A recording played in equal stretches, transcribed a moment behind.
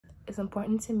is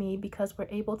important to me because we're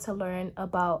able to learn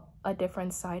about a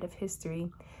different side of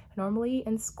history. Normally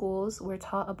in schools, we're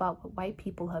taught about what white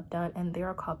people have done and their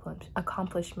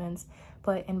accomplishments,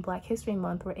 but in Black History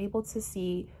Month, we're able to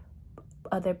see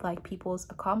other Black people's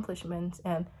accomplishments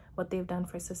and what they've done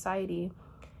for society.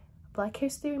 Black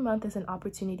History Month is an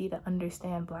opportunity to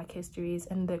understand Black histories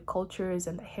and the cultures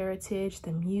and the heritage,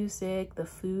 the music, the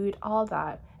food, all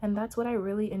that. And that's what I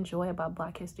really enjoy about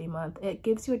Black History Month. It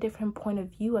gives you a different point of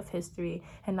view of history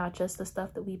and not just the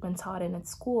stuff that we've been taught in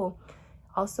school.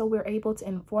 Also, we're able to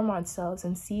inform ourselves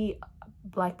and see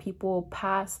Black people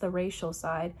past the racial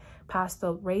side, past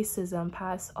the racism,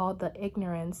 past all the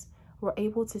ignorance. We're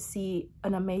able to see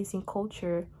an amazing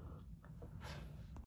culture